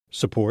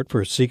Support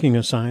for Seeking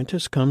a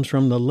Scientist comes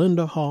from the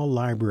Linda Hall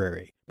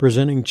Library,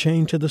 presenting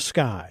Chained to the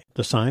Sky,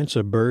 The Science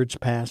of Birds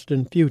Past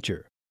and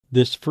Future.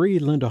 This free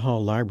Linda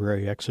Hall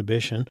Library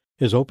exhibition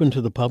is open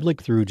to the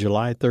public through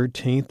July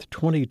 13,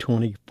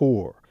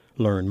 2024.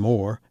 Learn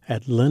more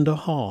at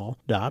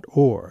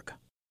lindahall.org.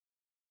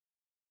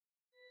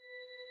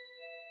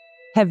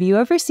 Have you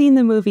ever seen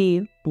the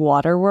movie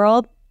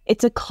Waterworld?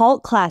 It's a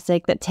cult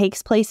classic that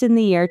takes place in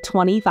the year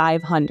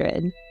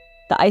 2500.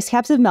 The ice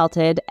caps have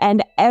melted,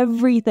 and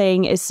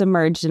everything is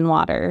submerged in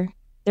water.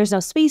 There's no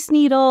Space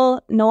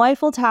Needle, no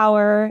Eiffel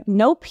Tower,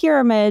 no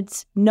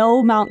pyramids,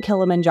 no Mount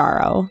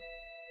Kilimanjaro.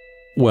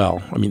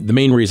 Well, the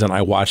main reason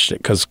I watched it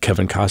because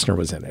Kevin Costner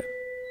was in it.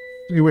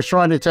 He was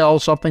trying to tell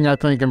something, I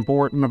think,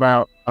 important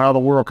about how the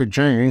world could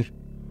change.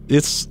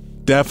 It's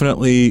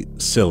definitely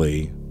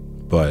silly,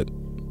 but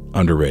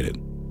underrated.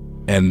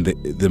 And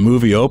the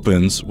movie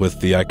opens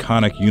with the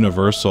iconic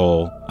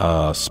Universal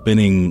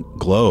spinning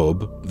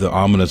globe. The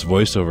ominous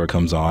voiceover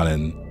comes on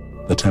and...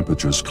 The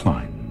temperatures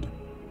climbed.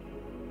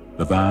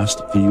 The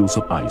vast fields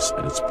of ice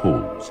at its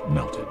poles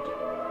melted,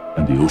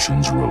 and the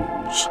oceans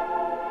rose.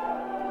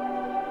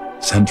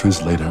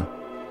 Centuries later,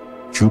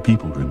 few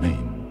people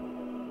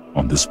remain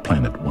on this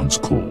planet once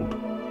called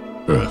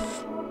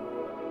Earth.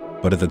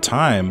 But at the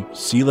time,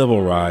 sea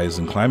level rise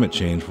and climate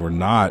change were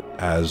not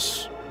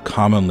as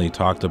commonly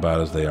talked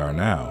about as they are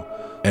now.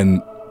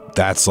 And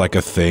that's like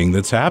a thing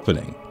that's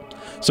happening.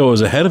 So it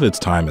was ahead of its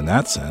time in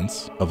that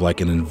sense, of like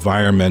an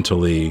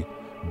environmentally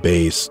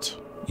based,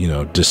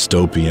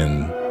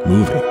 dystopian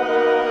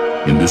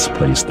movie. In this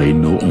place they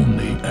know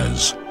only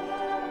as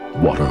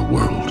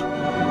Waterworld.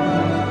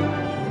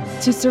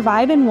 To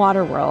survive in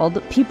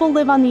Waterworld, people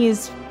live on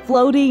these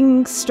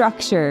floating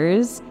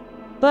structures,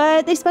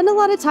 but they spend a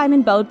lot of time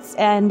in boats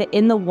and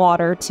in the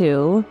water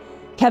too.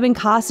 Kevin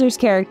Costner's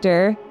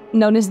character,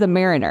 known as the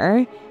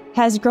Mariner,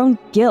 has grown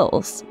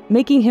gills,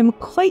 making him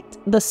quite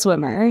the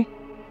swimmer.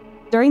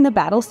 During the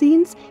battle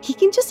scenes, he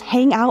can just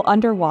hang out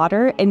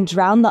underwater and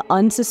drown the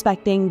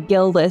unsuspecting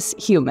gill-less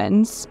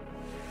humans.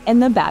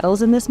 And the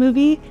battles in this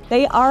movie,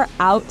 they are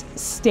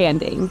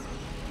outstanding.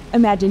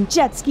 Imagine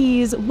jet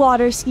skis,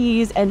 water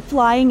skis, and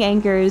flying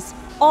anchors,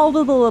 all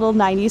with a little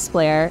 90s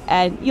flair,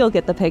 and you'll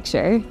get the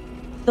picture.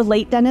 The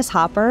late Dennis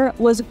Hopper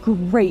was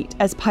great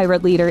as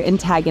pirate leader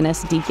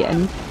antagonist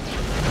Deacon.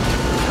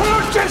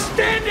 Don't just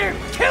stand there!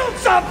 Kill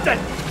something!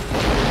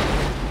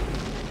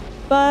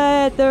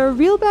 But the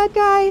real bad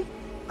guy?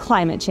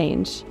 Climate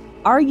change.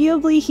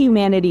 Arguably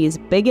humanity's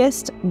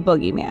biggest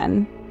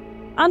boogeyman.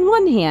 On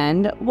one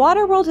hand,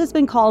 Waterworld has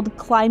been called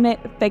climate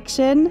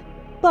fiction,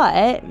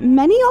 but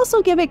many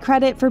also give it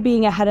credit for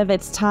being ahead of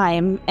its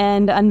time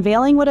and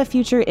unveiling what a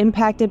future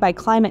impacted by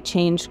climate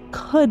change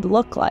could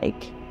look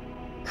like.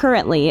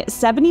 Currently,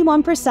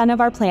 71%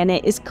 of our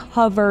planet is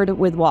covered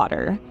with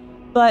water.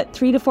 But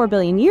 3 to 4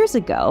 billion years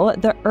ago,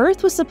 the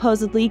Earth was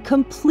supposedly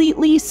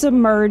completely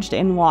submerged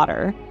in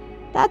water.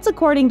 That's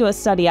according to a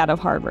study out of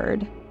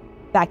Harvard.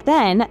 Back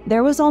then,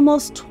 there was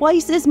almost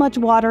twice as much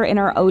water in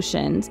our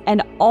oceans,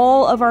 and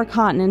all of our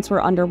continents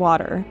were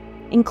underwater,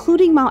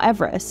 including Mount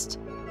Everest.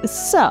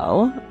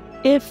 So,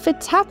 if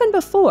it's happened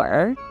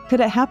before,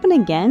 could it happen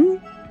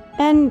again?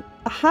 And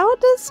how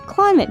does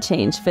climate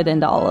change fit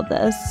into all of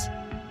this?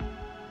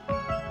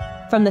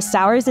 From the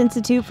Stowers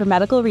Institute for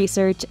Medical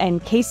Research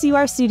and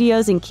KCUR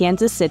Studios in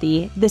Kansas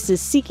City, this is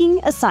Seeking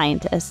a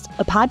Scientist,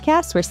 a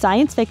podcast where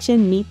science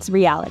fiction meets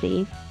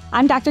reality.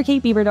 I'm Dr.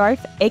 Kate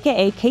Bieberdorf,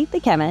 aka Kate the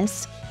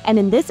Chemist, and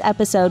in this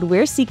episode,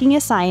 we're seeking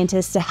a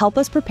scientist to help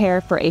us prepare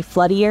for a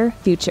floodier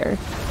future.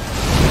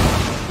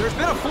 There's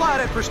been a flood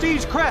at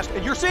Prestige Crest,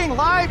 and you're seeing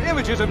live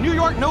images of New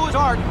York Noah's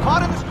Ark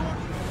caught in the storm.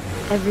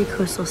 Every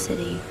coastal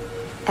city,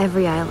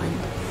 every island,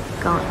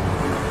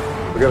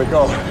 gone. We gotta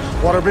go.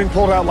 Water being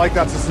pulled out like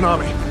that's a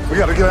tsunami. We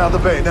gotta get out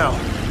of the bay now.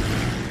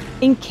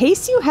 In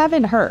case you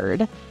haven't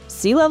heard,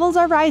 sea levels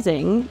are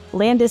rising,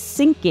 land is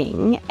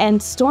sinking,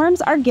 and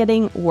storms are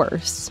getting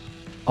worse.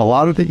 A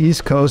lot of the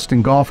East Coast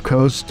and Gulf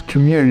Coast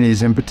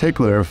communities in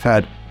particular have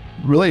had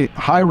really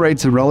high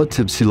rates of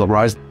relative sea level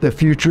rise. The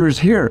future is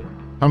here.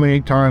 How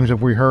many times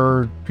have we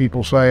heard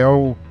people say,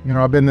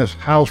 I've been in this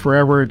house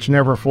forever, it's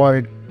never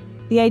flooded.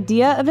 The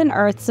idea of an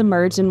Earth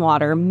submerged in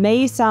water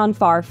may sound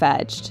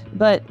far-fetched,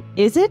 but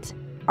is it?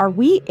 Are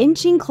we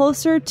inching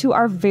closer to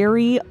our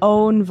very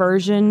own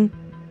version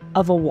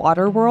of a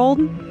water world?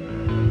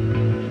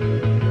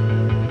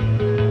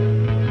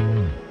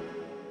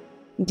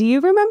 Do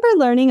you remember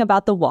learning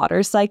about the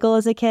water cycle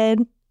as a kid?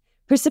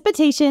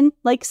 Precipitation,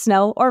 like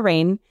snow or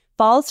rain,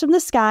 falls from the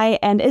sky,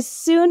 and as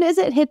soon as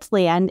it hits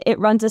land, it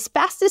runs as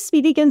fast as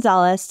Speedy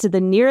Gonzales to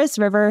the nearest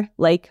river,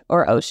 lake,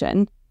 or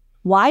ocean.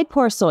 Wide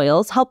pore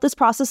soils help this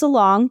process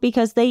along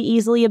because they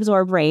easily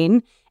absorb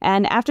rain,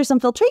 and after some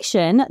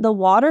filtration, the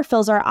water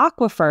fills our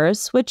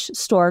aquifers, which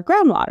store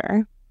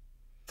groundwater.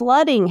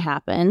 Flooding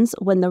happens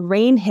when the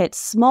rain hits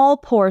small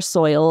pore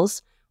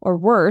soils, or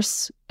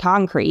worse,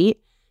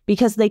 concrete,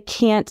 because they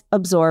can't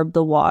absorb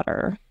the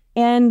water.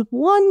 And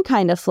one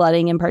kind of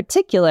flooding in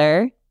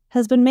particular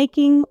has been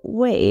making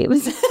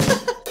waves.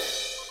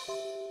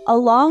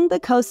 Along the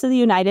coast of the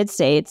United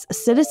States,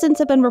 citizens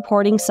have been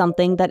reporting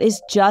something that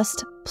is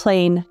just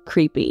plain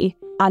creepy.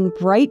 On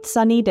bright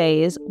sunny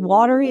days,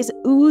 water is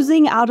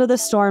oozing out of the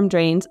storm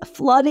drains,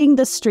 flooding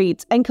the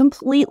streets, and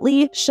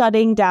completely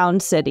shutting down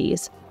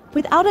cities,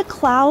 without a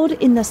cloud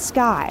in the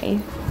sky.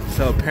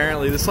 So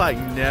apparently this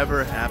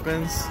never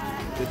happens.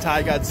 The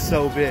tide got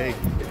so big,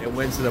 it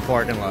went to the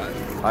parking lot.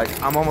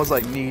 I'm almost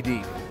knee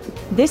deep.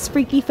 This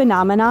freaky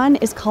phenomenon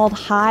is called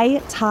high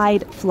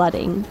tide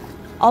flooding,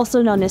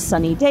 also known as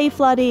sunny day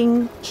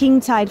flooding,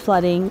 king tide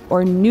flooding,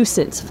 or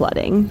nuisance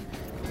flooding.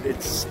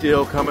 It's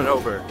still coming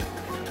over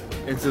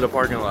into the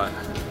parking lot.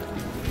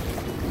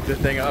 Good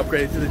thing I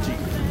upgraded to the Jeep.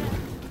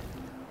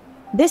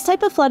 This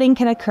type of flooding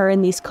can occur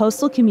in these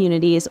coastal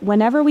communities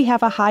whenever we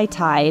have a high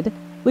tide,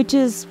 which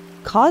is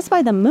caused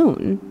by the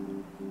moon.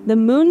 The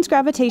moon's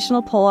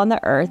gravitational pull on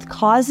the Earth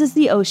causes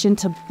the ocean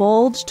to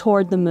bulge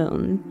toward the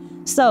moon.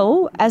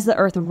 So, as the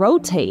Earth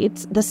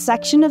rotates, the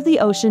section of the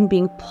ocean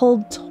being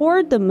pulled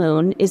toward the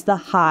moon is the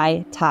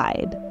high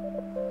tide.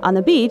 On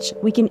the beach,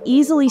 we can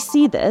easily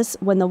see this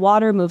when the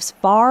water moves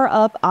far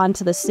up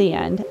onto the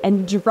sand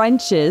and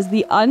drenches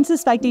the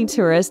unsuspecting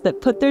tourists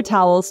that put their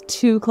towels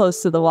too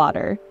close to the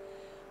water.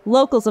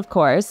 Locals, of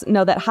course,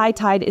 know that high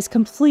tide is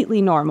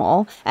completely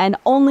normal and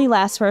only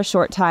lasts for a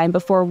short time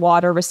before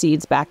water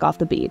recedes back off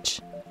the beach.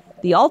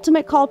 The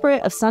ultimate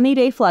culprit of sunny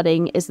day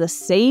flooding is the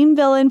same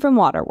villain from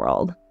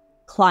Waterworld: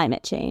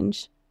 climate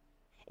change.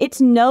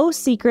 It's no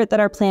secret that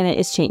our planet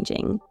is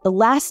changing. The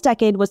last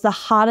decade was the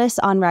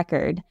hottest on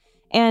record.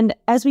 And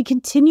as we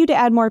continue to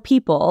add more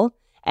people,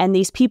 and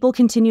these people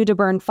continue to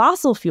burn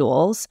fossil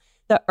fuels,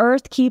 the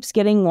Earth keeps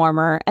getting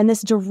warmer, and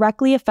this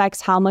directly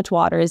affects how much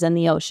water is in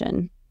the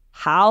ocean.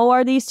 How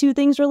are these two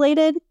things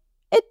related?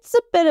 It's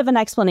a bit of an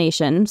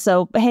explanation,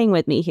 so hang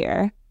with me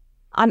here.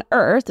 On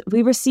Earth,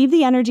 we receive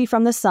the energy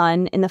from the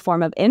sun in the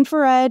form of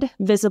infrared,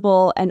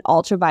 visible, and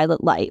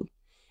ultraviolet light.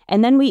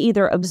 And then we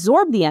either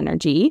absorb the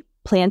energy,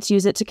 plants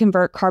use it to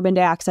convert carbon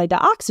dioxide to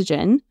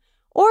oxygen,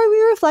 or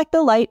we reflect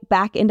the light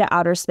back into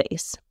outer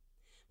space.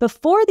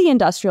 Before the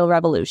Industrial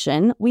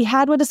Revolution, we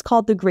had what is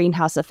called the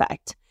greenhouse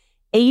effect.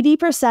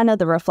 80% of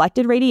the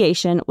reflected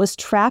radiation was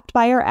trapped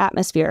by our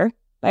atmosphere,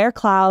 by our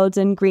clouds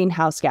and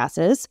greenhouse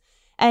gases,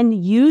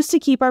 and used to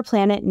keep our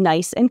planet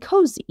nice and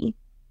cozy.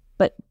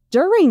 But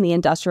during the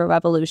Industrial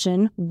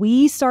Revolution,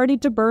 we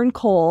started to burn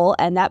coal,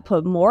 and that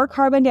put more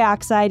carbon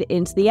dioxide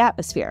into the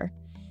atmosphere.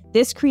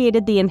 This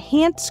created the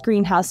enhanced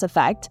greenhouse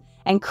effect,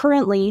 and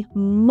currently,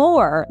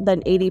 more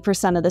than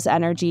 80% of this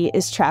energy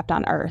is trapped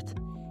on Earth.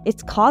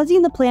 It's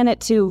causing the planet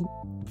to,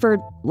 for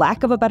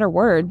lack of a better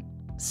word,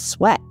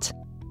 sweat.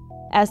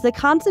 As the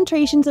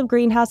concentrations of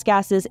greenhouse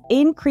gases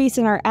increase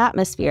in our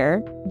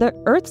atmosphere, the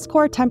Earth's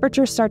core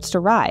temperature starts to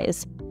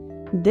rise.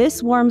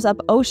 This warms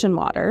up ocean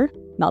water,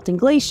 melting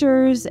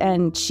glaciers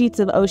and sheets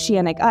of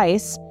oceanic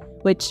ice,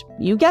 which,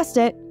 you guessed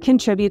it,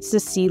 contributes to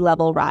sea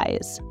level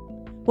rise.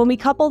 When we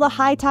couple the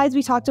high tides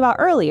we talked about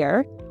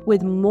earlier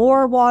with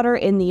more water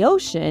in the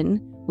ocean,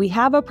 we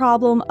have a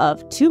problem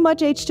of too much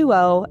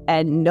H2O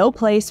and no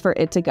place for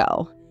it to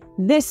go.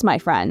 This, my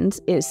friends,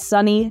 is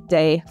sunny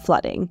day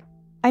flooding.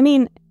 I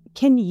mean,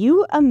 can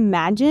you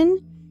imagine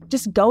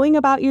just going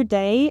about your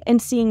day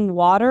and seeing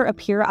water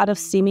appear out of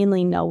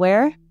seemingly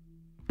nowhere?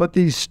 But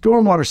these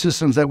stormwater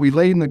systems that we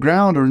laid in the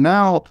ground are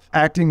now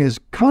acting as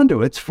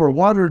conduits for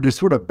water to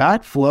sort of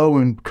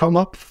backflow and come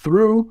up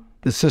through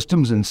the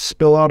systems and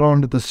spill out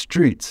onto the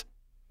streets.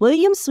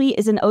 William Sweet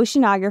is an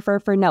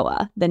oceanographer for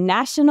NOAA, the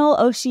National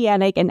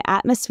Oceanic and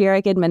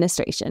Atmospheric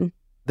Administration.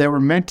 They were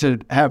meant to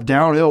have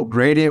downhill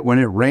gradient when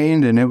it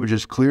rained and it would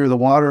just clear the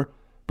water,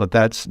 but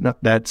that's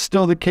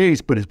still the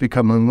case, but it's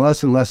becoming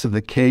less and less of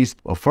the case.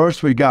 Well,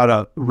 first we got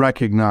to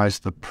recognize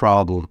the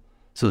problem.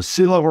 So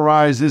sea level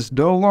rise is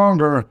no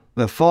longer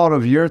the thought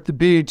of you're at the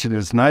beach and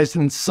it's nice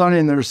and sunny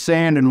and there's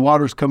sand and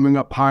water's coming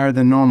up higher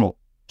than normal.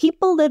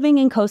 People living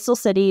in coastal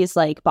cities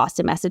like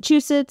Boston,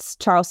 Massachusetts,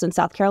 Charleston,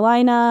 South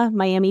Carolina,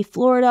 Miami,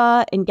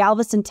 Florida, and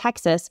Galveston,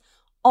 Texas,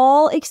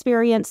 all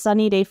experience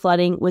sunny day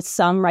flooding with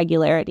some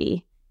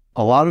regularity.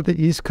 A lot of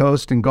the East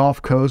Coast and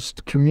Gulf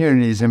Coast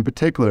communities in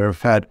particular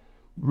have had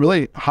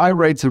really high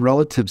rates of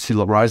relative sea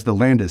level rise. The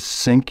land is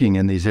sinking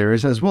in these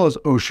areas as well as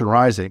ocean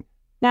rising.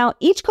 Now,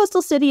 each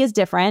coastal city is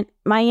different.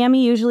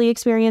 Miami usually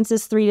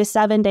experiences 3 to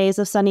 7 days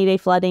of sunny day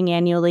flooding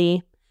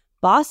annually.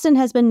 Boston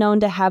has been known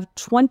to have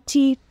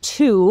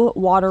 22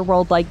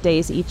 Waterworld-like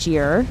days each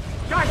year.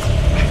 Guys!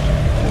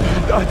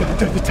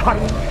 The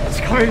tide is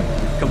coming.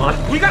 Come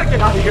on, we gotta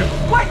get out of here.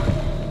 Wait!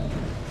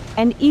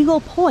 And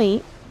Eagle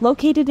Point,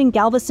 located in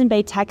Galveston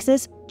Bay,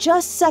 Texas,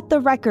 just set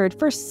the record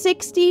for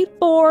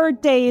 64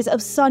 days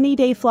of sunny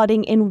day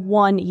flooding in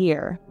 1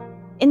 year.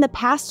 In the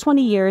past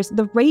 20 years,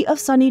 the rate of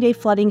sunny day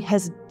flooding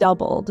has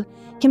doubled.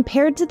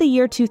 Compared to the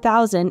year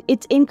 2000,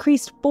 it's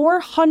increased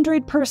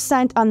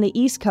 400% on the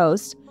East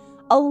Coast,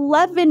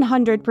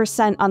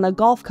 1,100% on the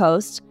Gulf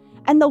Coast,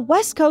 and the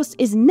West Coast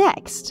is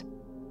next.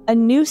 A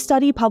new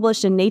study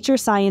published in Nature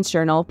Science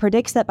Journal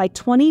predicts that by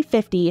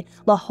 2050,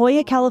 La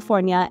Jolla,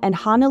 California, and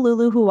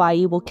Honolulu,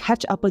 Hawaii will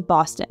catch up with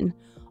Boston.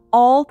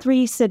 all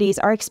three cities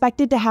are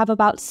expected to have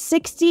about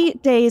 60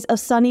 days of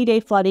sunny day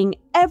flooding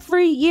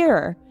every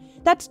year.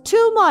 That's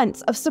 2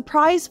 months of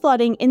surprise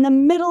flooding in the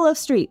middle of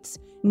streets,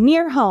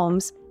 near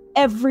homes,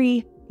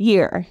 every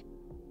year.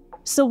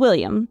 So,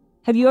 William,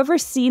 have you ever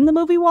seen the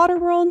movie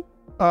Waterworld?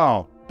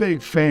 Oh,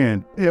 big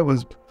fan. It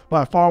was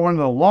by far one of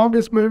the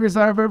longest movies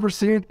I've ever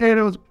seen, and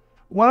it was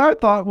what I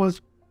thought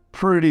was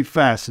pretty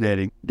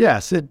fascinating.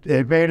 Yes,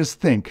 it made us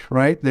think,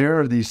 right? There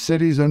are these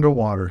cities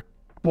underwater.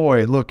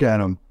 Boy, look at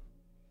them.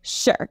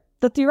 Sure,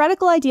 the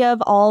theoretical idea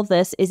of all of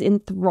this is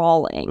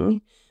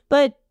enthralling,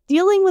 but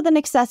dealing with an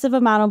excessive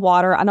amount of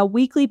water on a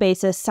weekly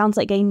basis sounds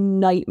like a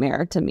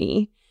nightmare to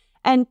me.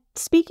 And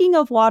speaking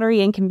of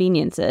watery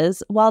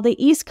inconveniences, while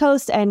the East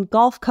Coast and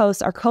Gulf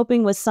Coast are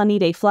coping with sunny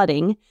day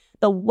flooding,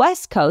 the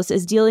West Coast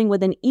is dealing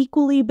with an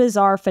equally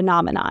bizarre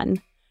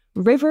phenomenon: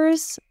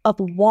 rivers of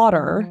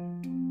water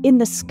in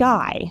the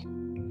sky.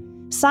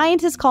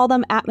 Scientists call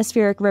them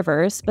atmospheric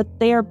rivers, but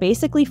they are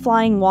basically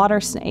flying water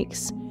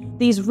snakes.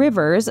 These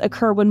rivers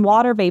occur when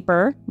water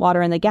vapor,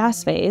 water in the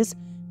gas phase,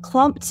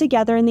 clump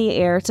together in the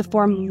air to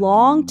form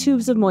long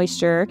tubes of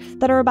moisture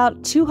that are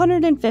about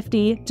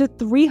 250 to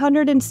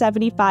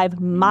 375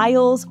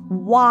 miles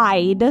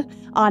wide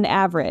on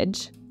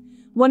average.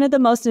 One of the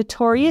most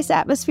notorious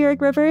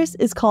atmospheric rivers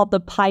is called the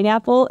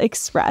Pineapple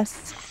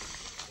Express.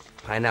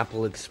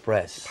 Pineapple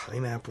Express.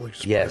 Pineapple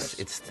Express. Yes,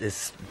 it's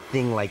this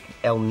thing like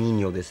El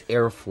Nino, this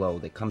airflow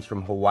that comes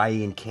from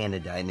Hawaii and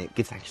Canada, and it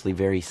gets actually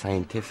very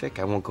scientific.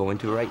 I won't go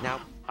into it right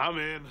now. I'm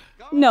in.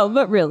 No,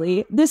 but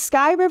really, the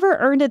Sky River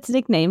earned its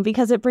nickname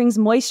because it brings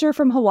moisture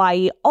from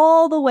Hawaii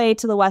all the way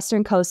to the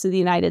western coast of the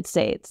United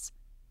States.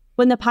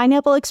 When the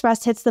Pineapple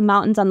Express hits the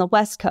mountains on the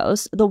west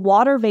coast, the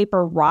water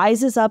vapor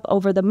rises up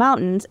over the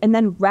mountains and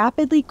then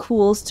rapidly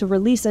cools to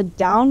release a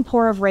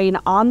downpour of rain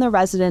on the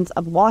residents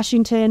of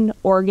Washington,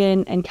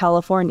 Oregon, and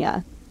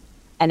California.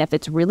 And if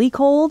it's really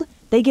cold,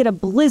 they get a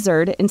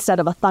blizzard instead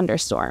of a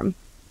thunderstorm.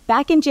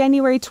 Back in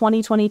January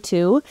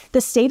 2022,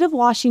 the state of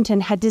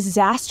Washington had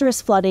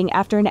disastrous flooding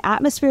after an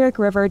atmospheric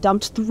river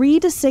dumped 3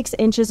 to 6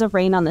 inches of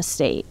rain on the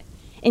state.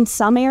 In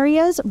some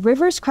areas,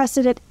 rivers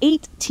crested at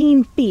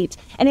 18 feet,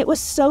 and it was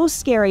so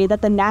scary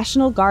that the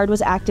National Guard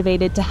was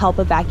activated to help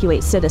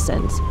evacuate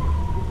citizens.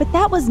 But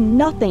that was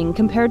nothing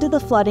compared to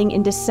the flooding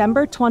in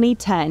December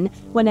 2010,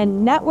 when a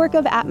network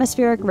of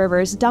atmospheric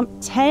rivers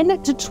dumped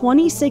 10 to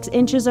 26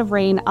 inches of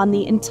rain on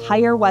the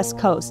entire West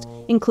Coast,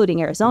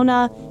 including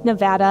Arizona,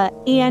 Nevada,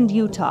 and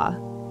Utah.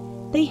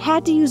 They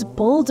had to use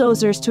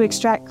bulldozers to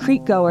extract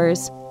creek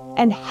goers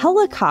and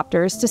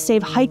helicopters to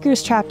save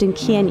hikers trapped in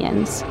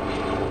canyons.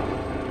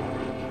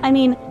 I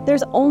mean,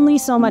 there's only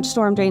so much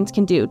storm drains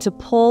can do to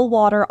pull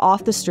water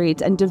off the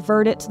streets and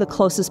divert it to the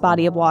closest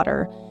body of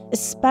water,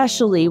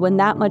 especially when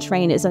that much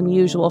rain is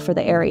unusual for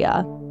the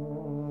area.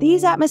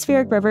 These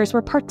atmospheric rivers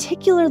were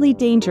particularly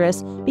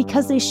dangerous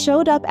because they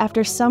showed up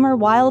after summer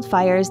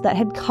wildfires that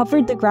had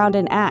covered the ground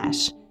in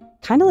ash,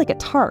 kind of like a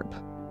tarp.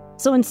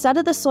 So instead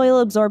of the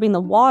soil absorbing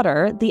the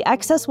water, the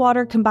excess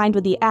water combined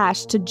with the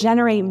ash to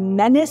generate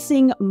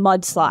menacing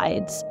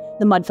mudslides.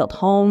 The mud filled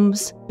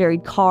homes,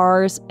 buried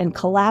cars, and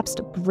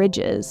collapsed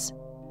bridges.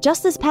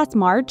 Just this past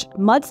March,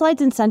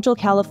 mudslides in Central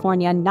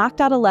California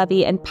knocked out a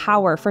levee and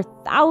power for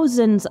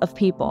thousands of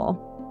people.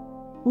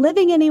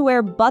 Living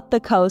anywhere but the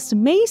coast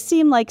may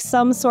seem like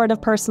some sort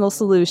of personal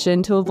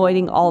solution to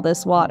avoiding all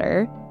this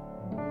water.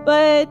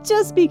 But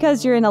just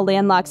because you're in a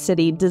landlocked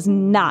city does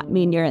not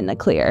mean you're in the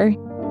clear.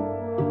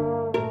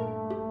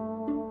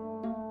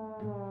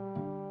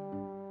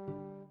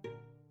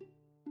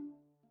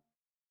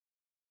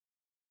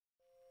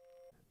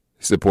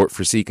 Support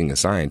for Seeking a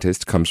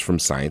Scientist comes from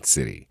Science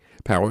City,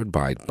 powered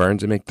by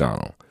Burns &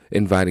 McDonnell,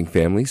 inviting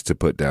families to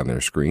put down their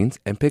screens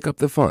and pick up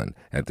the fun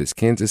at this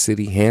Kansas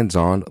City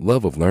hands-on,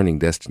 love-of-learning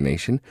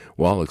destination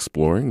while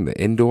exploring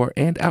the indoor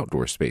and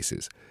outdoor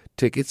spaces.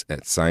 Tickets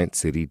at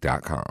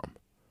sciencecity.com.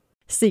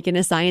 Seeking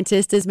a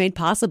Scientist is made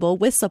possible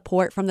with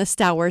support from the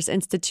Stowers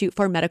Institute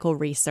for Medical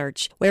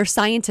Research, where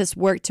scientists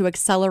work to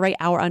accelerate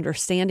our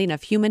understanding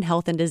of human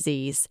health and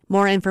disease.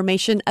 More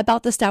information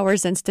about the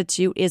Stowers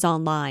Institute is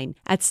online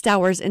at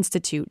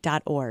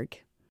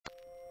stowersinstitute.org.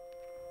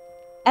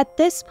 At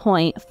this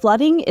point,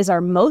 flooding is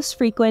our most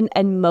frequent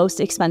and most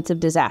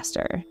expensive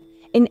disaster.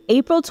 In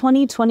April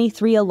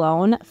 2023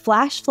 alone,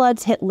 flash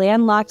floods hit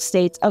landlocked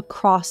states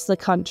across the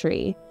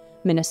country: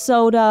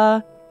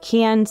 Minnesota,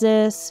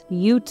 Kansas,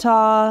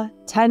 Utah,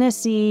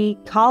 Tennessee,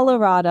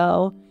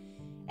 Colorado.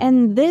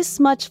 And this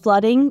much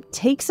flooding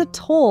takes a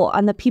toll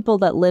on the people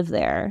that live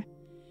there.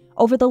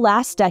 Over the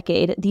last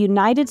decade, the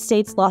United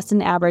States lost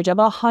an average of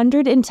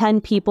 110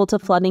 people to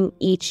flooding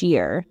each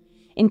year.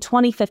 In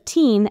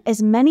 2015,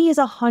 as many as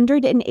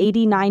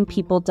 189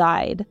 people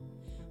died.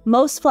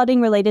 Most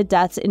flooding-related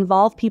deaths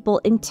involve people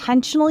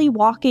intentionally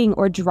walking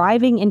or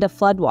driving into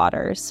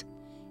floodwaters.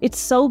 It's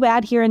so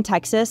bad here in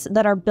Texas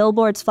that our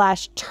billboards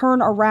flash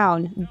 "turn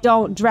around,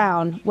 don't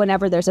drown"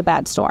 whenever there's a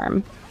bad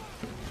storm.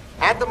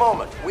 At the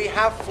moment, we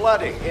have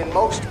flooding in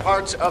most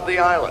parts of the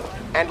island.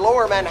 And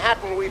lower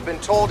Manhattan, we've been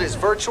told, is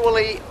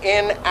virtually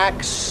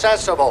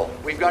inaccessible.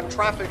 We've got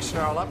traffic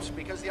snarl-ups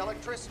because the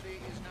electricity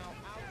is now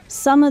out.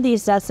 Some of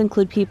these deaths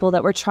include people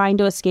that were trying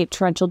to escape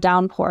torrential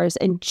downpours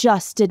and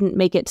just didn't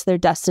make it to their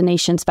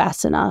destinations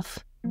fast enough.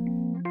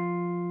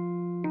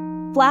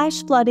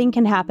 Flash flooding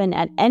can happen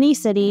at any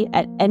city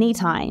at any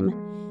time.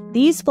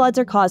 These floods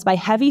are caused by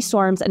heavy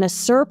storms and a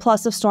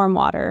surplus of storm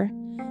water.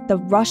 The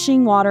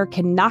rushing water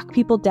can knock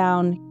people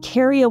down,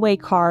 carry away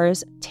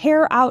cars,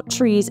 tear out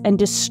trees, and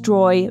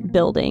destroy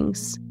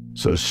buildings.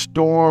 So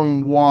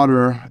storm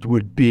water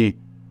would be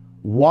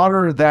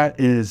water that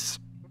is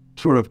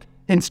sort of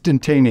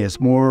instantaneous,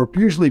 more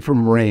usually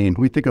from rain.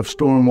 We think of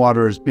storm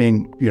water as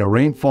being,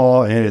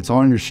 rainfall, and it's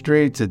on your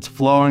streets, it's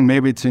flowing,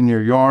 maybe it's in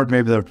your yard,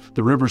 maybe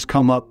the rivers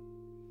come up.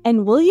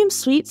 And William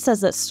Sweet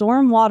says that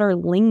storm water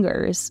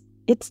lingers.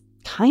 It's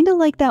kind of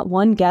like that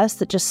one guest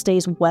that just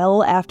stays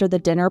well after the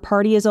dinner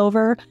party is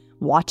over,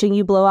 watching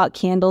you blow out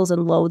candles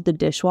and load the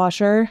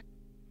dishwasher.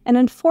 And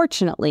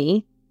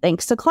unfortunately,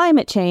 thanks to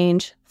climate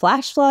change,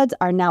 flash floods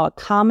are now a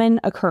common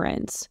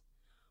occurrence.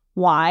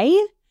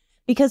 Why?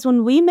 Because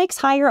when we mix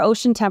higher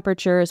ocean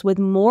temperatures with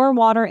more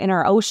water in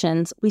our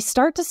oceans, we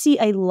start to see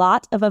a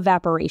lot of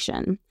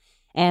evaporation.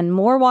 And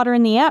more water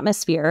in the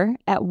atmosphere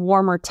at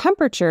warmer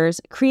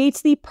temperatures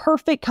creates the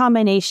perfect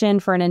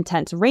combination for an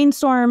intense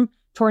rainstorm,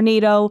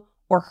 tornado,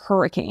 or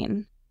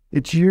hurricane.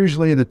 It's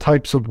usually the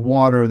types of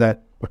water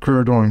that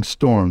occur during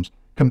storms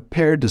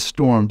compared to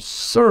storm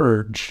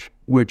surge,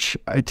 which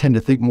I tend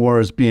to think more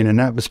as being an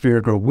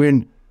atmospheric or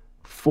wind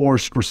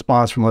forced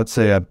response from, let's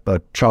say,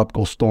 a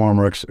tropical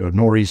storm or a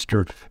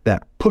nor'easter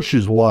that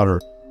pushes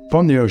water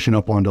from the ocean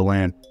up onto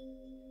land.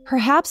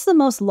 Perhaps the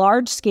most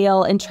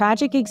large-scale and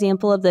tragic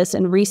example of this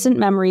in recent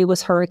memory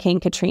was Hurricane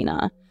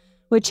Katrina,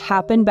 which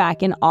happened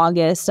back in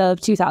August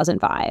of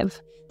 2005.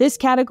 This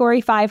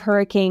Category 5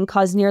 hurricane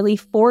caused nearly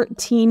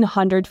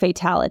 1,400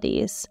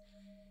 fatalities.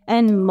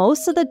 And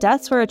most of the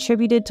deaths were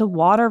attributed to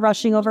water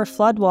rushing over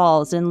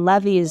floodwalls and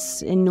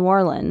levees in New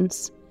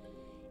Orleans.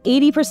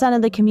 80%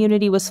 of the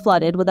community was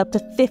flooded with up to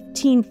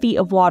 15 feet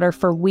of water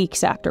for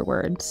weeks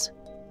afterwards.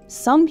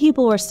 Some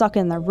people were stuck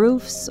in their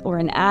roofs or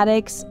in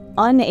attics,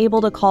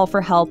 unable to call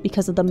for help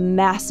because of the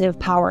massive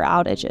power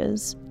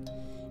outages.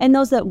 And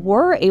those that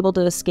were able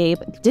to escape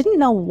didn't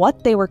know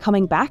what they were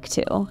coming back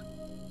to.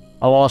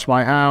 I lost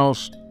my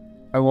house,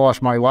 I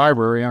lost my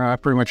library, and I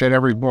pretty much had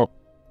every book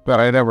that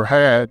I'd ever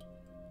had.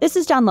 This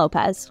is John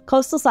Lopez,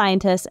 coastal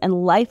scientist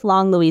and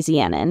lifelong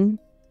Louisianan.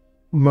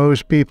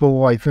 Most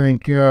people, I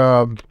think,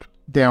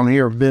 down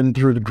here have been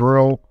through the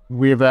drill.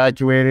 We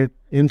evacuated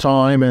in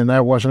time, and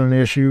that wasn't an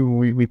issue.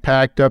 We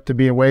packed up to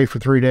be away for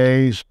 3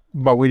 days,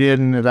 but we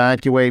didn't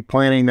evacuate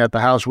planning that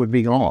the house would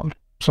be gone.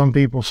 Some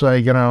people say,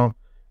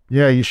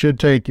 yeah, you should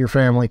take your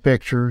family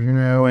pictures,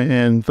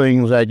 and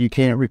things that you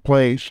can't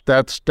replace.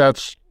 That's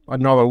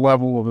another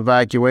level of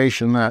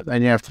evacuation that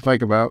you have to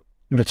think about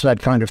if it's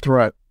that kind of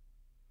threat.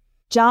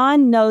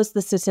 John knows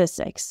the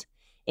statistics.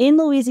 In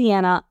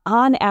Louisiana,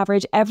 on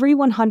average, every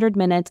 100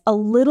 minutes, a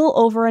little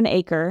over an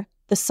acre,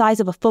 the size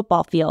of a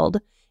football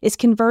field, is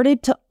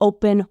converted to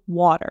open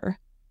water.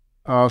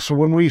 So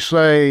when we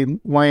say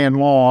land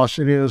loss,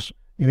 it is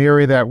an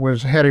area that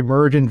had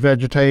emergent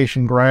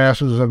vegetation,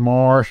 grasses and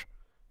marsh,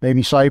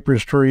 maybe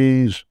cypress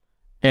trees,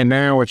 and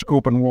now it's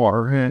open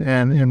water.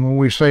 And when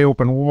we say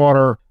open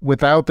water,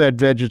 without that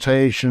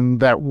vegetation,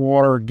 that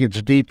water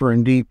gets deeper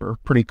and deeper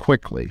pretty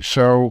quickly.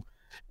 So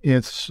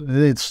it's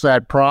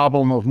that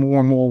problem of more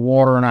and more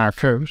water in our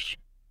coast.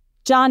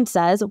 John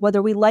says,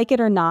 whether we like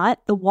it or not,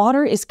 the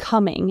water is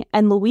coming,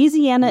 and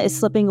Louisiana is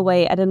slipping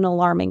away at an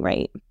alarming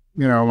rate.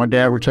 My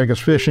dad would take us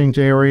fishing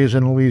to areas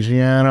in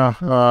Louisiana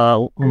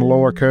on the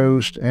lower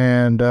coast,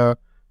 and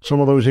some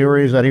of those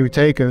areas that he would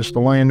take us, the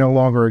land no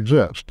longer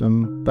exists,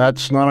 and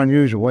that's not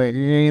unusual.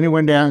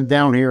 Anyone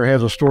down here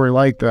has a story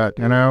like that,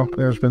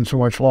 There's been so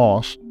much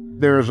loss.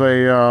 There's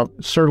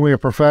certainly a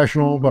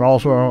professional, but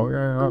also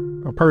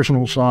a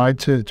personal side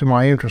to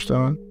my interest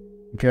in it.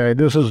 Okay,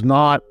 this is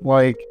not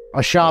like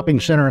a shopping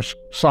center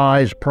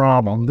size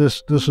problem.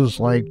 This is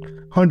like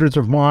hundreds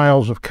of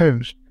miles of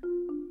coast.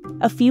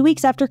 A few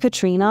weeks after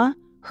Katrina,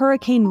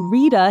 Hurricane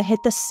Rita hit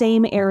the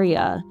same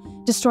area,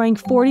 destroying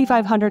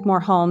 4,500 more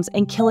homes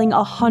and killing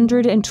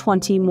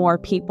 120 more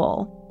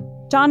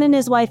people. John and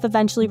his wife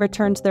eventually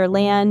returned to their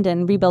land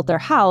and rebuilt their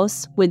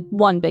house, with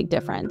one big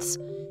difference.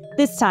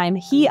 This time,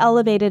 he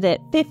elevated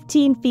it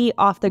 15 feet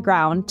off the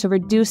ground to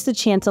reduce the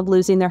chance of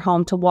losing their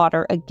home to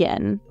water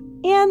again.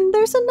 And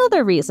there's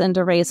another reason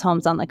to raise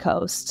homes on the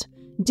coast.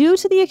 Due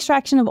to the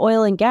extraction of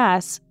oil and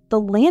gas, the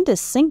land is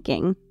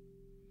sinking.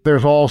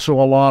 There's also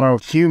a lot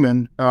of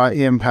human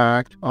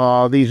impact.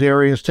 These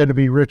areas tend to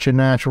be rich in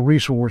natural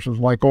resources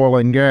like oil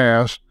and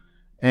gas.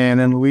 And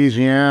in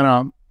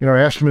Louisiana,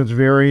 estimates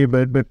vary,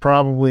 but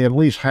probably at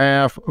least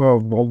half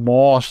of the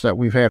loss that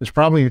we've had is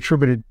probably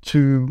attributed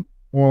to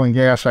oil and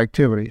gas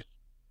activities.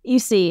 You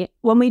see,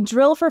 when we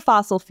drill for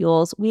fossil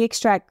fuels, we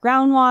extract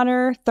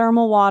groundwater,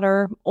 thermal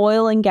water,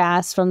 oil and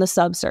gas from the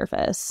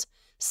subsurface.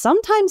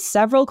 sometimes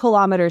several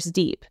kilometers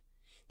deep.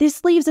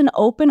 This leaves an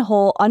open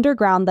hole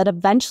underground that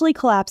eventually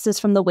collapses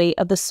from the weight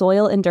of the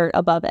soil and dirt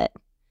above it.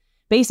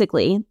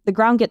 Basically, the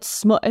ground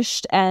gets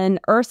smushed and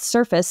Earth's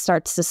surface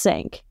starts to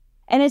sink.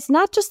 And it's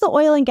not just the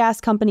oil and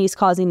gas companies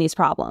causing these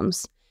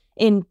problems.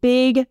 In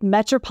big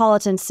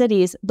metropolitan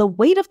cities, the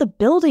weight of the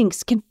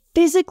buildings can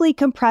physically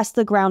compress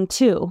the ground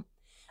too.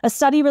 A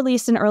study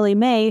released in early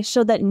May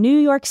showed that New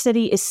York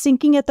City is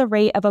sinking at the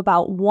rate of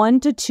about 1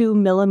 to 2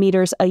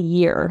 millimeters a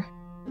year.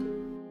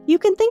 You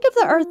can think of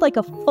the Earth like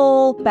a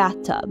full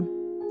bathtub.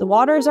 The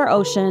water is our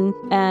ocean,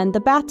 and the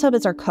bathtub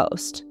is our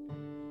coast.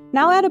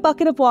 Now add a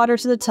bucket of water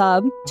to the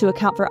tub to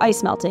account for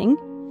ice melting,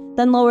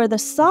 then lower the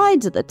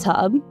sides of the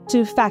tub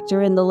to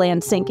factor in the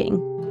land sinking.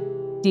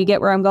 Do you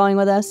get where I'm going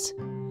with this?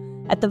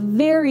 At the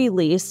very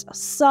least,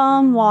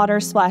 some water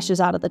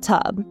splashes out of the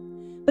tub.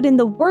 But in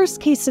the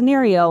worst-case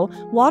scenario,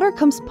 water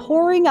comes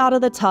pouring out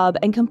of the tub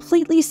and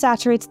completely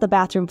saturates the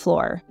bathroom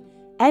floor.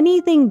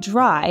 Anything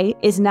dry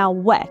is now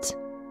wet.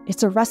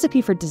 It's a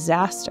recipe for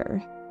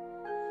disaster.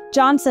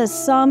 John says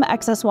some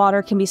excess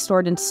water can be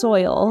stored in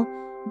soil,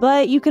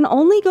 but you can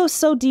only go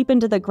so deep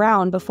into the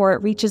ground before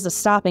it reaches a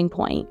stopping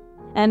point.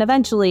 And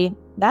eventually,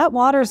 that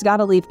water's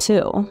gotta leave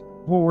too.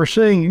 What we're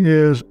seeing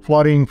is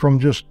flooding from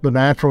just the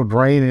natural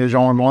drainage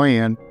on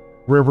land.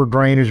 River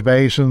drainage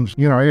basins,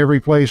 every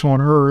place on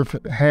Earth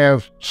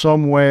have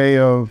some way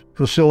of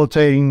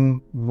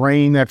facilitating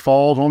rain that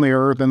falls on the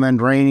Earth and then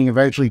draining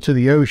eventually to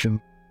the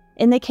ocean.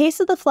 In the case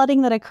of the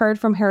flooding that occurred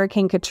from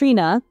Hurricane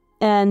Katrina,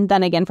 and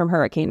then again from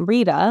Hurricane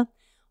Rita,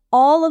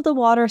 all of the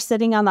water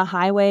sitting on the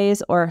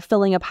highways or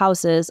filling up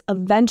houses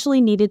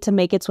eventually needed to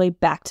make its way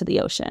back to the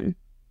ocean.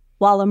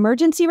 While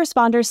emergency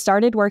responders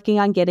started working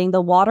on getting the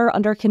water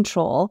under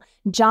control,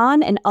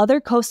 John and other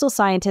coastal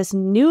scientists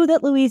knew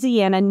that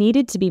Louisiana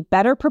needed to be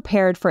better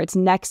prepared for its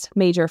next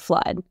major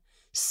flood.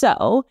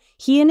 So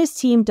he and his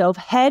team dove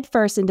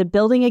headfirst into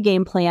building a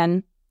game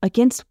plan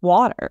against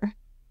water.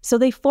 So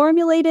they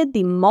formulated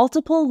the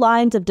multiple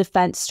lines of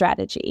defense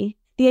strategy.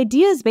 The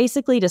idea is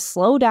basically to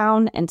slow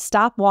down and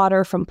stop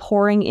water from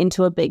pouring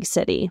into a big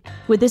city.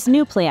 With this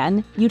new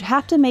plan, you'd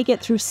have to make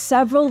it through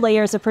several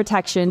layers of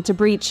protection to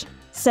breach,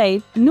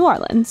 say, New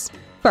Orleans.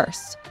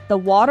 First, the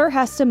water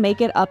has to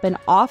make it up an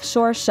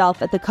offshore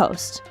shelf at the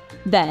coast.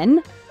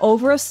 Then,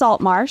 over a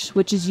salt marsh,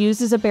 which is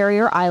used as a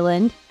barrier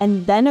island,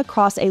 and then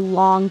across a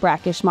long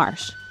brackish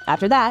marsh.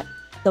 After that,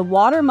 the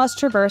water must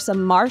traverse a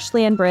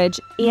marshland bridge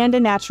and a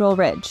natural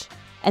ridge.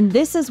 And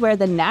this is where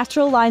the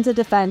natural lines of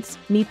defense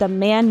meet the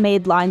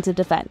man-made lines of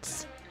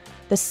defense.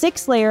 The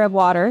sixth layer of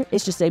water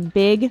is just a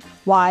big,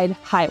 wide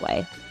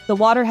highway. The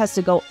water has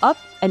to go up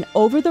and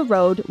over the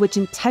road, which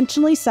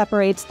intentionally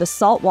separates the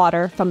salt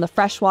water from the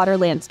freshwater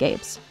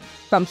landscapes.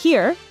 From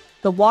here,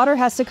 the water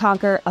has to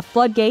conquer a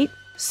floodgate,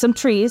 some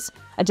trees,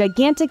 a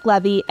gigantic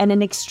levee, and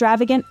an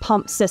extravagant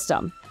pump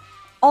system.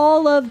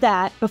 All of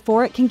that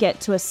before it can get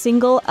to a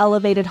single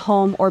elevated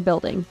home or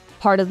building.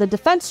 Part of the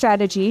defense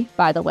strategy,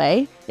 by the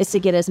way, is to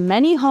get as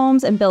many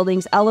homes and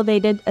buildings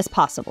elevated as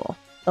possible.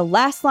 The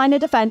last line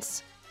of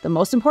defense, the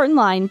most important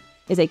line,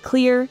 is a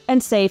clear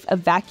and safe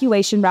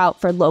evacuation route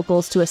for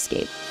locals to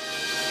escape.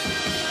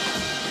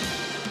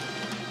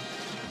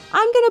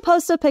 I'm going to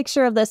post a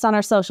picture of this on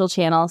our social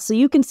channel so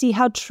you can see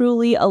how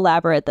truly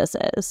elaborate this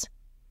is.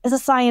 As a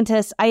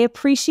scientist, I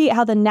appreciate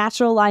how the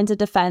natural lines of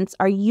defense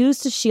are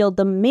used to shield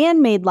the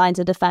man-made lines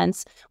of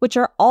defense, which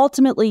are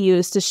ultimately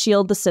used to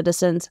shield the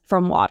citizens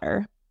from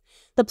water.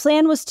 The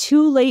plan was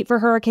too late for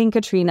Hurricane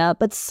Katrina,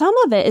 but some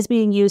of it is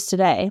being used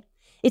today.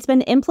 It's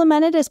been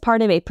implemented as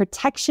part of a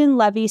protection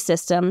levee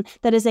system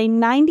that is a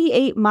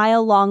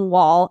 98-mile-long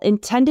wall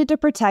intended to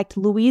protect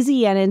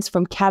Louisianans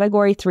from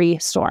Category 3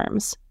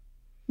 storms.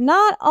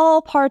 Not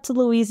all parts of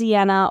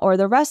Louisiana or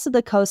the rest of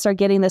the coast are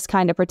getting this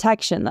kind of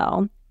protection,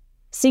 though.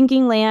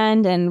 Sinking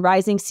land and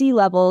rising sea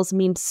levels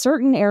mean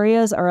certain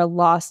areas are a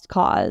lost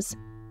cause.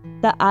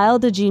 The Isle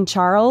de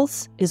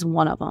Jean-Charles is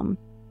one of them.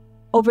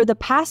 Over the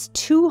past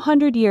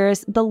 200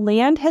 years, the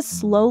land has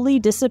slowly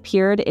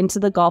disappeared into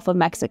the Gulf of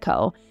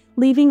Mexico,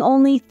 leaving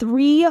only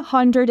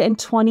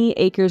 320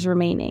 acres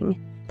remaining.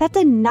 That's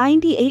a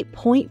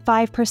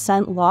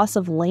 98.5% loss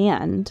of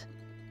land.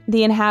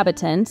 The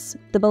inhabitants,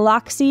 the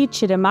Biloxi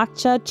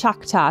Chitimacha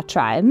Choctaw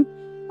tribe,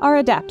 are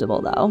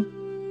adaptable though.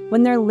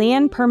 When their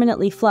land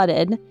permanently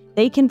flooded,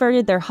 they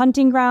converted their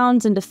hunting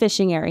grounds into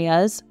fishing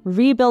areas,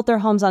 rebuilt their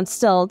homes on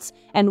stilts,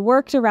 and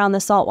worked around the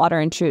saltwater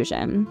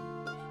intrusion.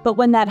 But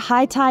when that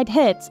high tide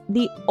hits,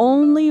 the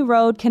only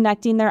road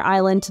connecting their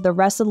island to the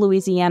rest of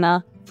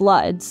Louisiana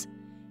floods,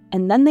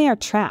 and then they are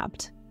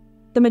trapped.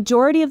 The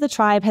majority of the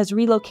tribe has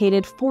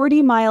relocated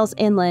 40 miles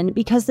inland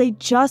because they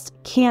just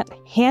can't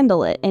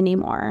handle it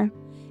anymore.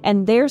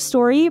 And their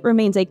story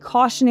remains a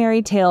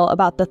cautionary tale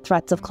about the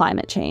threats of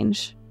climate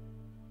change.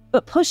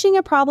 But pushing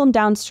a problem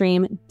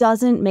downstream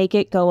doesn't make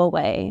it go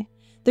away.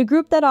 The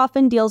group that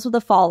often deals with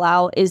the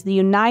fallout is the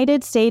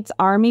United States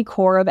Army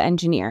Corps of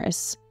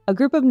Engineers, a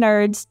group of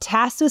nerds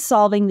tasked with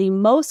solving the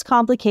most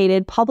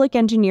complicated public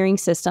engineering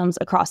systems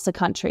across the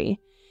country.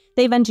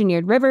 They've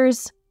engineered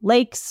rivers,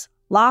 lakes,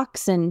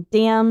 locks and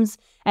dams,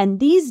 and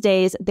these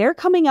days they're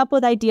coming up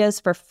with ideas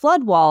for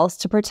flood walls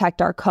to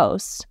protect our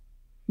coast.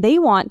 They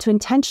want to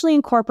intentionally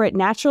incorporate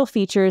natural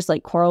features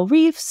like coral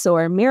reefs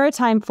or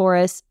maritime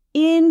forests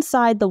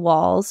inside the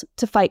walls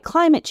to fight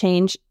climate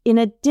change in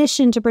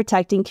addition to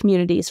protecting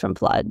communities from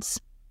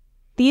floods.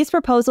 These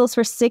proposals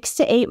for 6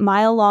 to 8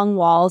 mile-long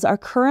walls are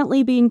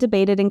currently being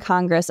debated in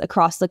Congress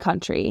across the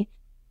country.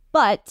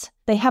 But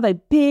they have a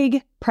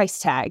big price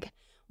tag: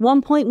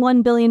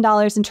 $1.1 billion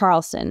in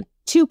Charleston,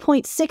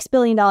 $2.6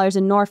 billion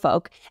in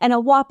Norfolk, and a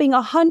whopping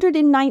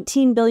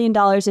 $119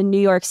 billion in New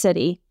York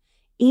City,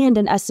 and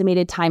an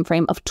estimated time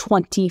frame of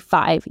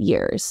 25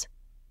 years.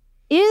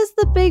 Is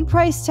the big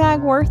price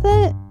tag worth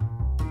it?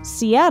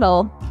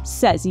 Seattle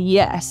says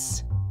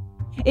yes.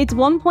 Its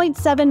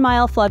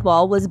 1.7-mile flood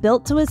wall was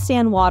built to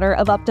withstand water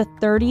of up to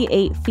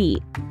 38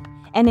 feet.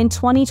 And in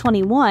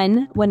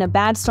 2021, when a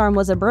bad storm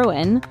was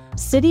a-brewin',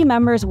 city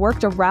members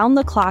worked around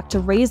the clock to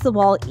raise the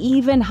wall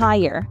even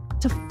higher,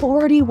 to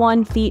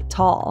 41 feet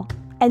tall.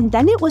 And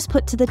then it was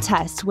put to the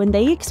test when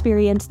they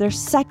experienced their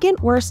second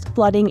worst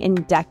flooding in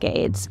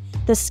decades.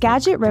 The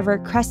Skagit River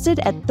crested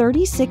at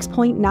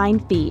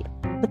 36.9 feet,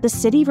 but the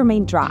city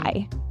remained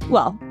dry.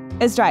 Well,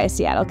 as dry as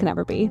Seattle can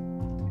ever be.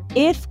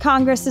 If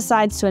Congress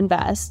decides to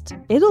invest,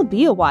 it'll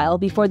be a while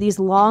before these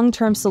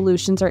long-term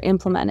solutions are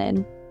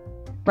implemented.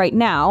 Right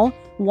now,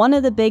 one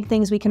of the big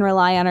things we can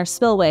rely on are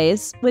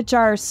spillways, which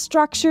are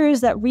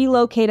structures that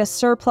relocate a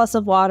surplus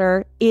of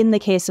water in the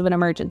case of an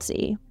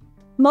emergency.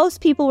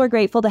 Most people were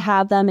grateful to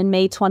have them in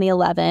May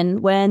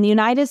 2011, when the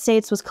United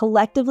States was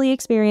collectively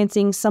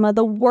experiencing some of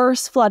the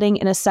worst flooding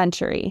in a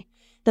century.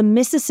 The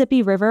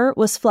Mississippi River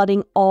was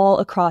flooding all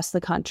across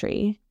the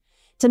country.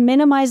 To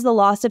minimize the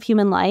loss of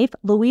human life,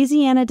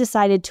 Louisiana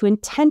decided to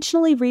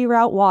intentionally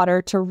reroute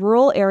water to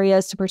rural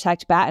areas to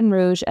protect Baton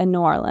Rouge and New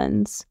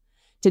Orleans.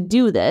 To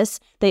do this,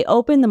 they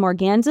opened the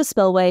Morganza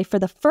Spillway for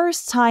the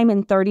first time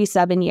in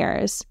 37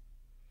 years.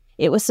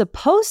 It was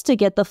supposed to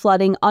get the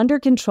flooding under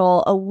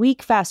control a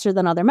week faster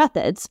than other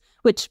methods,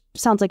 which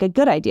sounds like a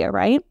good idea,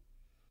 right?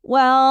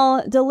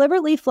 Well,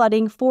 deliberately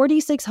flooding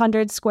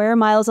 4,600 square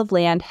miles of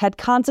land had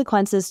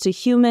consequences to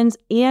humans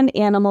and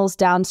animals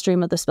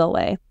downstream of the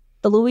spillway.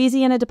 The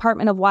Louisiana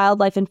Department of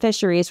Wildlife and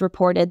Fisheries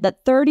reported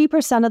that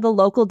 30% of the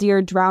local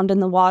deer drowned in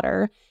the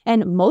water,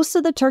 and most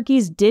of the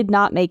turkeys did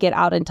not make it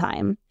out in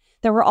time.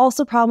 There were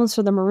also problems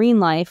for the marine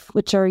life,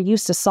 which are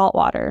used to salt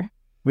water.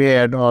 We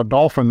had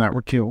dolphin that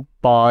were killed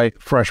by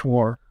fresh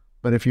water.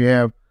 But if you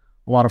have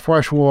a lot of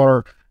fresh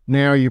water,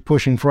 now you're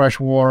pushing fresh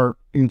water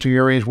into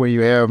areas where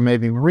you have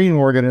maybe marine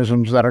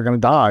organisms that are going to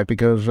die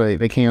because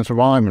they can't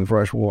survive in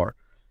fresh water.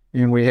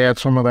 And we had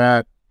some of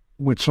that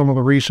with some of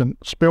the recent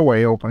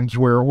spillway openings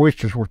where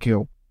oysters were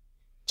killed.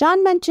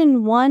 John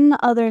mentioned one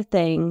other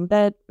thing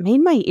that made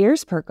my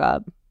ears perk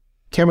up.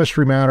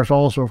 Chemistry matters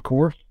also, of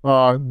course.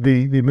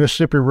 The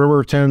Mississippi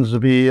River tends to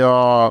be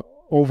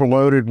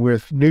overloaded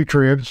with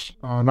nutrients,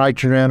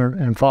 nitrogen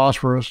and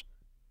phosphorus.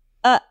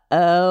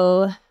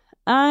 Uh-oh.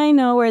 I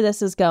know where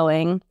this is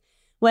going.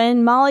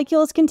 When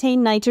molecules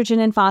containing nitrogen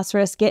and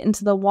phosphorus get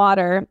into the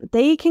water,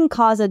 they can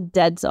cause a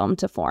dead zone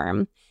to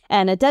form.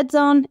 And a dead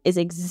zone is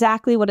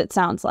exactly what it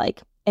sounds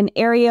like, an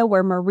area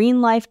where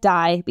marine life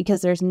die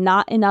because there's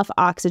not enough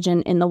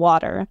oxygen in the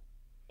water.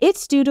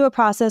 It's due to a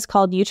process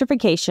called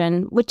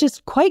eutrophication, which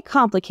is quite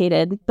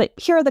complicated, but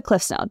here are the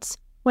Cliffs Notes.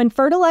 When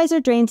fertilizer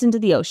drains into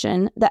the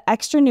ocean, the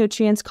extra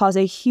nutrients cause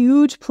a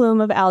huge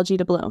plume of algae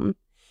to bloom.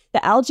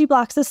 The algae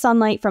blocks the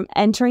sunlight from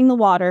entering the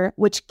water,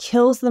 which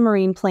kills the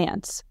marine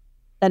plants.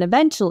 Then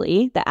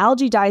eventually, the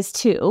algae dies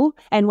too,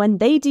 and when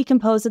they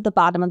decompose at the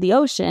bottom of the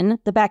ocean,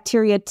 the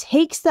bacteria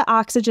takes the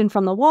oxygen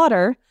from the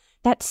water,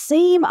 that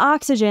same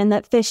oxygen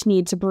that fish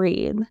need to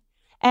breathe.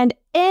 And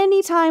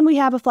anytime we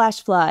have a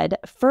flash flood,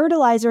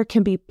 fertilizer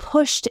can be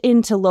pushed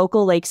into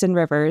local lakes and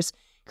rivers,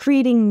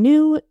 creating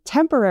new,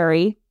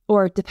 temporary,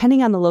 or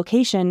depending on the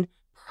location,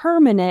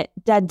 permanent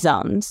dead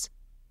zones.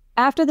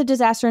 After the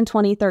disaster in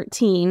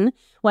 2013,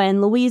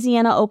 when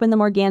Louisiana opened the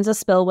Morganza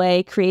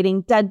Spillway,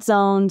 creating dead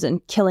zones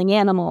and killing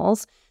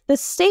animals, the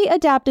state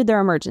adapted their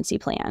emergency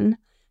plan.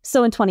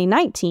 So in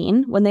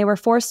 2019, when they were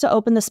forced to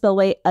open the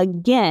spillway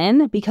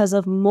again because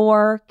of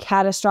more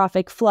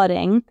catastrophic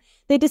flooding,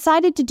 they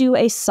decided to do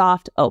a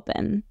soft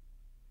open.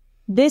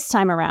 This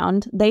time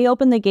around, they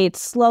opened the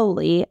gates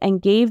slowly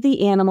and gave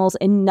the animals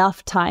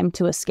enough time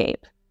to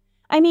escape.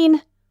 I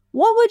mean,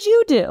 what would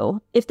you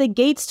do if the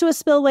gates to a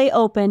spillway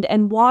opened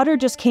and water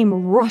just came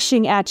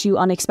rushing at you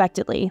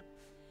unexpectedly?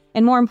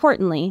 And more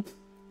importantly,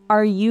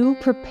 are you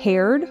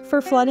prepared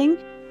for flooding?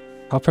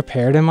 How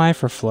prepared am I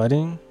for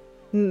flooding?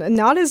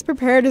 Not as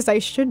prepared as I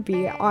should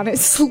be,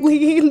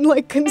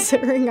 honestly,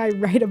 considering I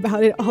write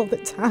about it all the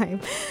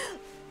time.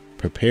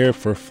 Prepared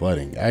for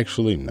flooding?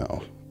 Actually,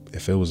 no.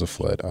 If it was a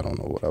flood, I don't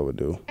know what I would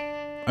do.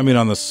 I mean,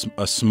 on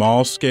a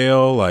small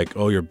scale,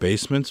 your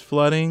basement's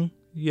flooding,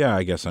 yeah,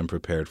 I guess I'm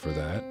prepared for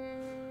that.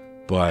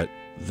 But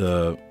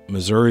the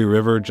Missouri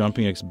River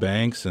jumping its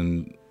banks,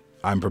 and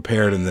I'm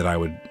prepared in that I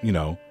would,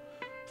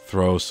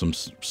 throw some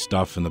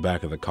stuff in the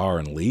back of the car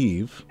and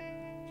leave.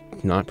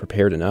 not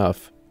prepared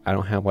enough. I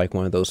don't have like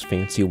one of those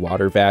fancy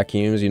water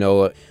vacuums,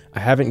 I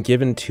haven't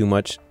given too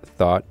much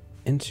thought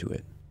into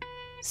it.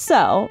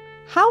 So,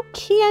 how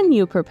can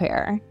you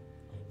prepare?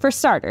 For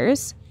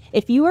starters,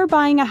 if you are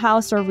buying a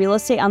house or real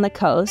estate on the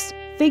coast,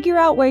 figure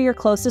out where your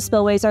closest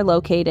spillways are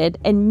located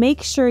and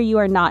make sure you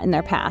are not in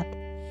their path.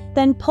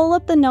 Then pull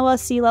up the NOAA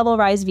Sea Level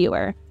Rise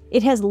Viewer.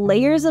 It has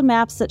layers of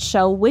maps that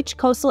show which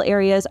coastal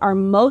areas are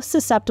most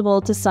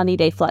susceptible to sunny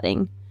day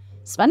flooding.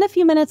 Spend a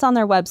few minutes on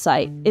their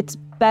website. It's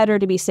better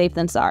to be safe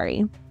than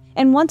sorry.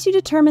 And once you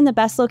determine the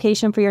best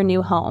location for your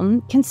new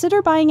home,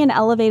 consider buying an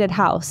elevated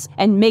house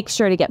and make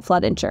sure to get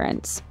flood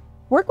insurance.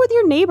 Work with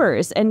your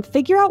neighbors and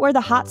figure out where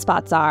the hot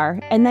spots are,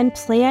 and then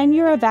plan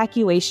your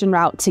evacuation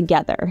route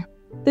together.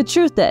 The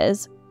truth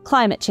is,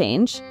 climate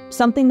change,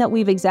 something that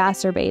we've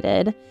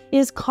exacerbated,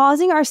 is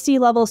causing our sea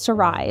levels to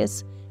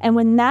rise. And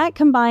when that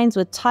combines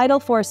with tidal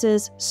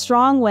forces,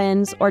 strong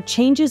winds, or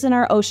changes in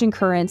our ocean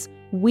currents,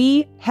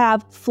 we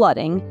have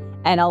flooding,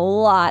 and a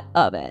lot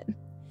of it.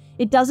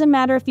 It doesn't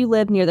matter if you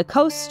live near the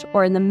coast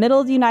or in the middle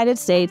of the United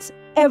States,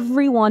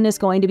 everyone is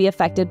going to be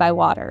affected by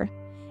water.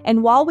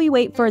 And while we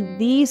wait for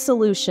the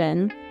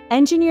solution,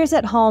 engineers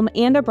at home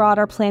and abroad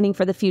are planning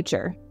for the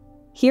future.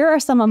 Here are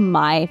some of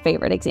my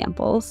favorite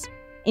examples.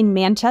 In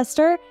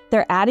Manchester,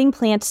 they're adding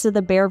plants to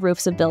the bare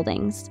roofs of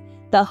buildings.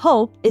 The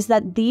hope is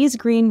that these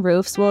green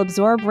roofs will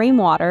absorb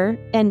rainwater,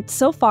 and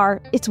so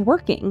far, it's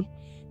working.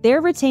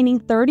 They're retaining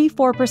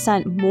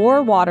 34%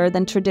 more water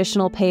than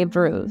traditional paved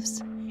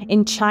roofs.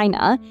 In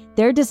China,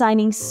 they're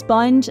designing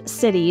sponge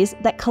cities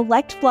that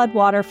collect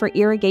floodwater for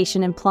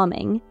irrigation and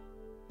plumbing.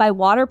 By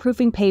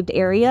waterproofing paved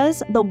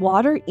areas, the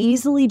water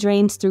easily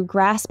drains through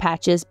grass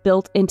patches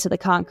built into the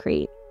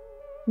concrete.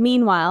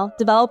 Meanwhile,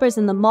 developers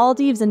in the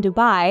Maldives and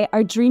Dubai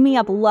are dreaming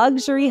up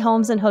luxury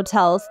homes and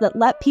hotels that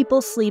let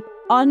people sleep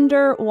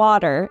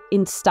underwater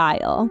in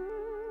style.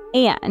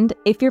 And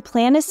if your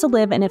plan is to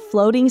live in a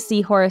floating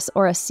seahorse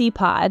or a sea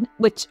pod,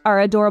 which are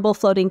adorable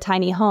floating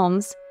tiny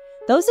homes,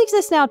 those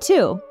exist now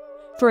too,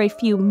 for a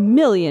few $1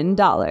 million.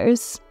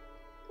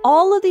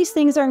 All of these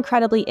things are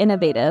incredibly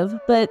innovative,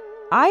 but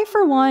I,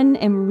 for one,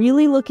 am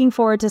really looking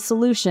forward to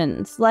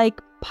solutions like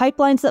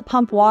pipelines that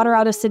pump water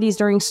out of cities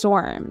during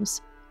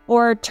storms,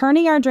 or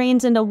turning our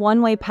drains into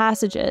one-way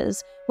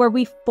passages where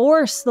we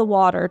force the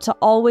water to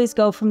always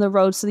go from the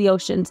roads to the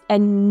oceans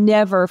and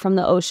never from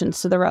the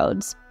oceans to the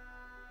roads.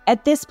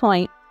 At this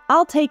point,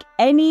 I'll take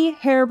any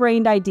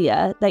harebrained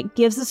idea that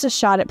gives us a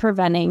shot at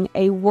preventing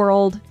a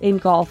world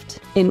engulfed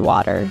in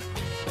water.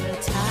 The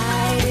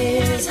tide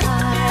is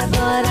high,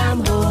 but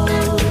I'm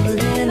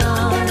holding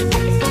on.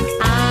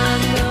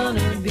 I'm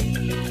gonna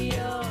be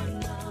your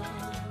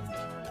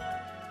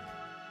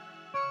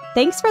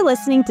Thanks for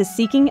listening to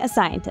Seeking a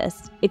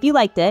Scientist. If you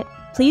liked it,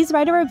 please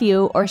write a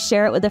review or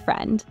share it with a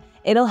friend.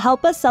 It'll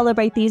help us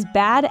celebrate these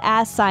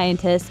badass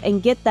scientists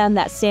and get them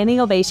that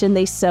standing ovation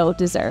they so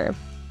deserve.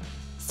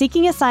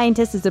 Seeking a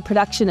Scientist is a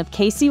production of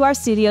KCUR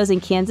Studios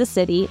in Kansas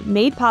City,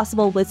 made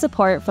possible with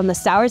support from the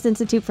Stowers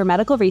Institute for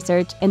Medical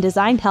Research and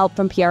designed help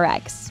from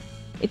PRX.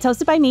 It's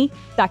hosted by me,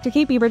 Dr.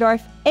 Kate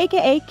Bieberdorf,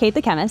 aka Kate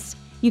the Chemist.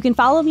 You can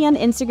follow me on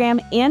Instagram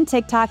and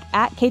TikTok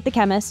at Kate the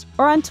Chemist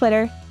or on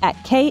Twitter at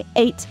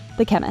K8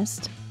 the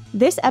Chemist.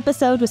 This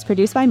episode was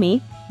produced by me,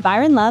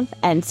 Byron Love,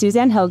 and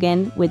Suzanne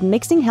Hogan, with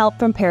mixing help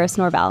from Paris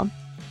Norvell.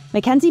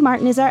 Mackenzie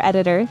Martin is our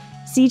editor,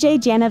 CJ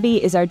Janovi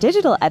is our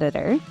digital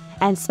editor,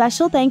 and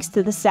special thanks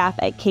to the staff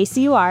at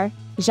KCUR,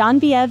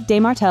 Geneviève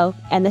Desmarteau,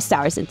 and the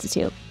Stowers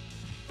Institute.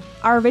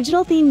 Our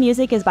original theme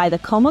music is by The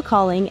Coma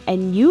Calling,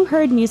 and you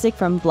heard music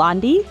from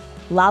Blondie,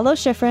 Lalo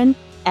Schifrin,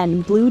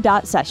 and Blue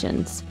Dot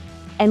Sessions.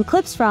 And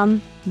clips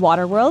from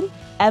Waterworld,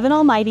 Evan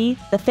Almighty,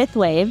 The Fifth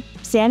Wave,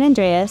 San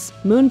Andreas,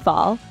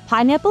 Moonfall,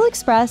 Pineapple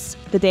Express,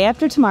 The Day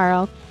After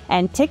Tomorrow,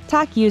 and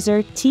TikTok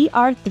user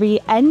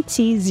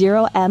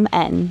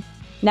TR3NT0MN.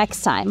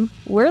 Next time,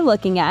 we're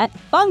looking at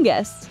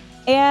fungus.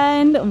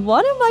 And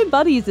one of my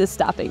buddies is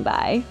stopping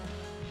by.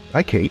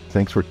 Hi, Kate.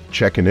 Thanks for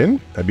checking in.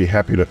 I'd be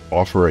happy to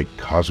offer a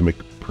cosmic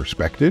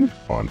perspective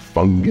on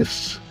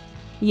fungus.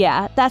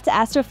 Yeah, that's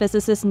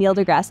astrophysicist Neil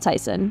deGrasse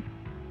Tyson.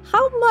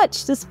 How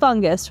much does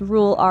fungus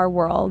rule our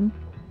world?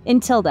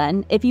 Until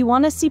then, if you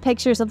want to see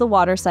pictures of the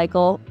water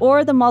cycle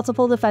or the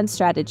multiple defense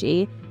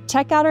strategy,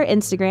 check out our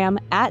Instagram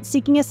at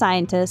Seeking a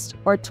Scientist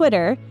or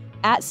Twitter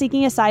at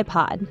Seeking a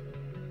SciPod.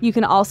 You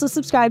can also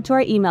subscribe to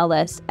our email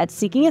list at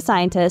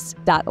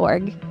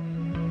seekingascientist.org.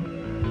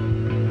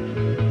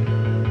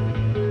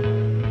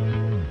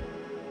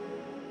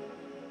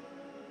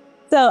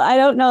 So I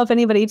don't know if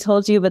anybody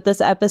told you, but this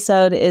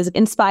episode is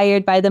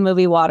inspired by the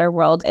movie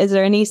Waterworld. Is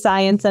there any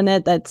science in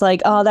it that's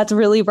like, oh, that's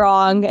really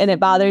wrong, and it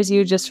bothers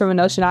you just from an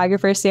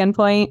oceanographer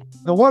standpoint?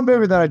 The one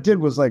movie that I did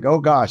was like, oh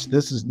gosh,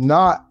 this is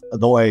not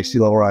the way sea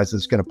level rise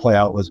is going to play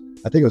out.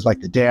 I think it was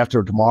like The Day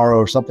After Tomorrow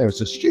or something. It was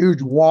this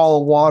huge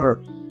wall of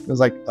water. It was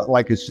like a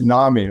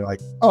tsunami. Like,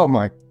 oh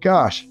my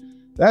gosh,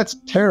 That's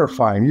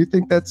terrifying. You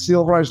think that's sea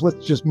level rise?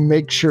 Let's just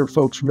make sure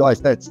folks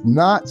realize that's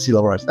not sea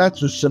level rise.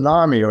 That's a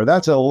tsunami, or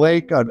that's a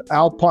lake, an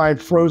alpine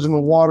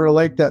frozen water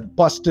lake that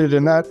busted,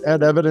 and that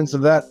had evidence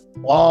of that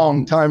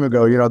long time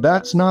ago.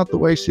 That's not the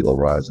way sea level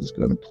rise is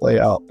going to play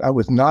out. I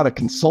was not a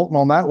consultant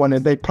on that one,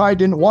 and they probably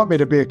didn't want me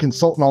to be a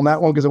consultant on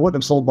that one because it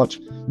wouldn't have sold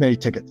many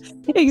tickets.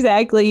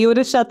 Exactly. You would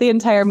have shut the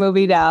entire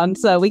movie down,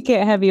 so we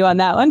can't have you on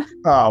that one.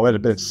 Oh, it would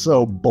have been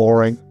so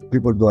boring.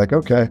 People would be like,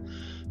 okay,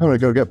 I'm going to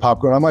go get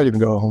popcorn. I might even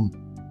go home.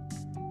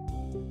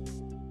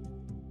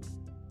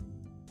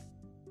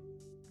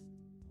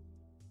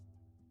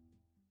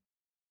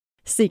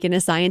 Seeking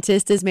a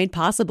Scientist is made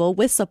possible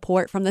with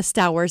support from the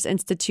Stowers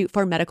Institute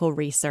for Medical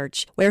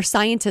Research, where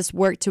scientists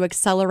work to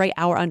accelerate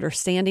our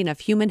understanding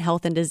of human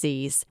health and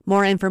disease.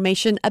 More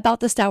information about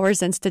the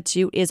Stowers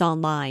Institute is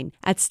online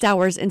at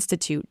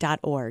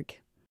stowersinstitute.org.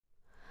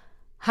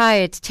 Hi,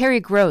 it's Terry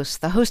Gross,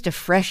 the host of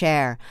Fresh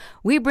Air.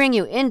 We bring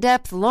you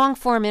in-depth,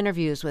 long-form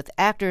interviews with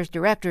actors,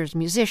 directors,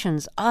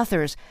 musicians,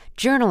 authors,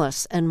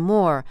 journalists, and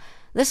more.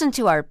 Listen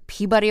to our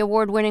Peabody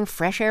Award-winning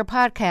Fresh Air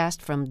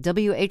podcast from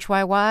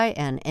WHYY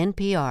and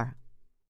NPR.